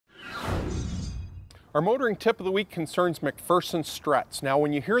Our motoring tip of the week concerns MacPherson struts. Now,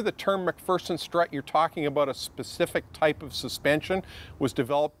 when you hear the term MacPherson strut, you're talking about a specific type of suspension. It was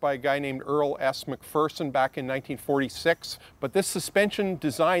developed by a guy named Earl S. MacPherson back in 1946. But this suspension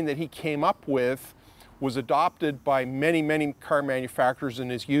design that he came up with was adopted by many car manufacturers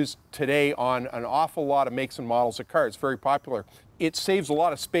and is used today on an awful lot of makes and models of cars. It's very popular. It saves a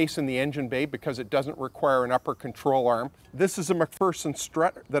lot of space in the engine bay because it doesn't require an upper control arm. This is a MacPherson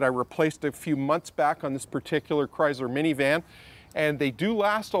strut that I replaced a few months back on this particular Chrysler minivan. And they do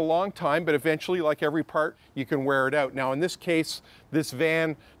last a long time, but eventually, like every part, you can wear it out. Now, in this case, this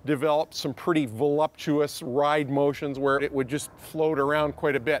van developed some pretty voluptuous ride motions where it would just float around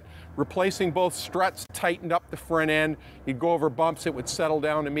quite a bit. Replacing both struts tightened up the front end. You'd go over bumps, it would settle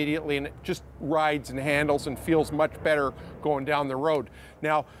down immediately, and it just rides and handles and feels much better going down the road.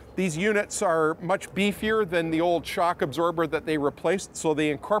 Now, these units are much beefier than the old shock absorber that they replaced, so they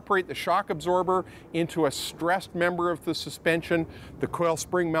incorporate the shock absorber into a stressed member of the suspension. The coil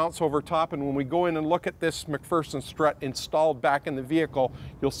spring mounts over top, and when we go in and look at this MacPherson strut installed back in the vehicle,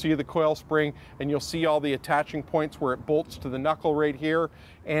 you'll see the coil spring and you'll see all the attaching points where it bolts to the knuckle right here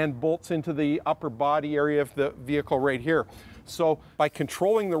and bolts into the upper body area of the vehicle right here. So by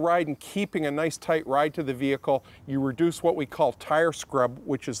controlling the ride and keeping a nice tight ride to the vehicle, you reduce what we call tire scrub,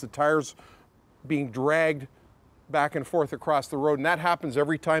 which is the tires being dragged back and forth across the road. And that happens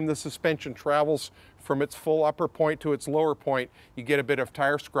every time the suspension travels from its full upper point to its lower point. You get a bit of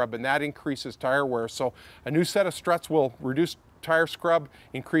tire scrub, and that increases tire wear. So a new set of struts will reduce tire scrub,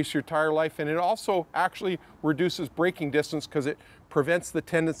 increase your tire life, and it also actually reduces braking distance because it prevents the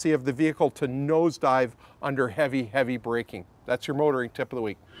tendency of the vehicle to nosedive under heavy braking. That's your motoring tip of the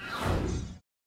week.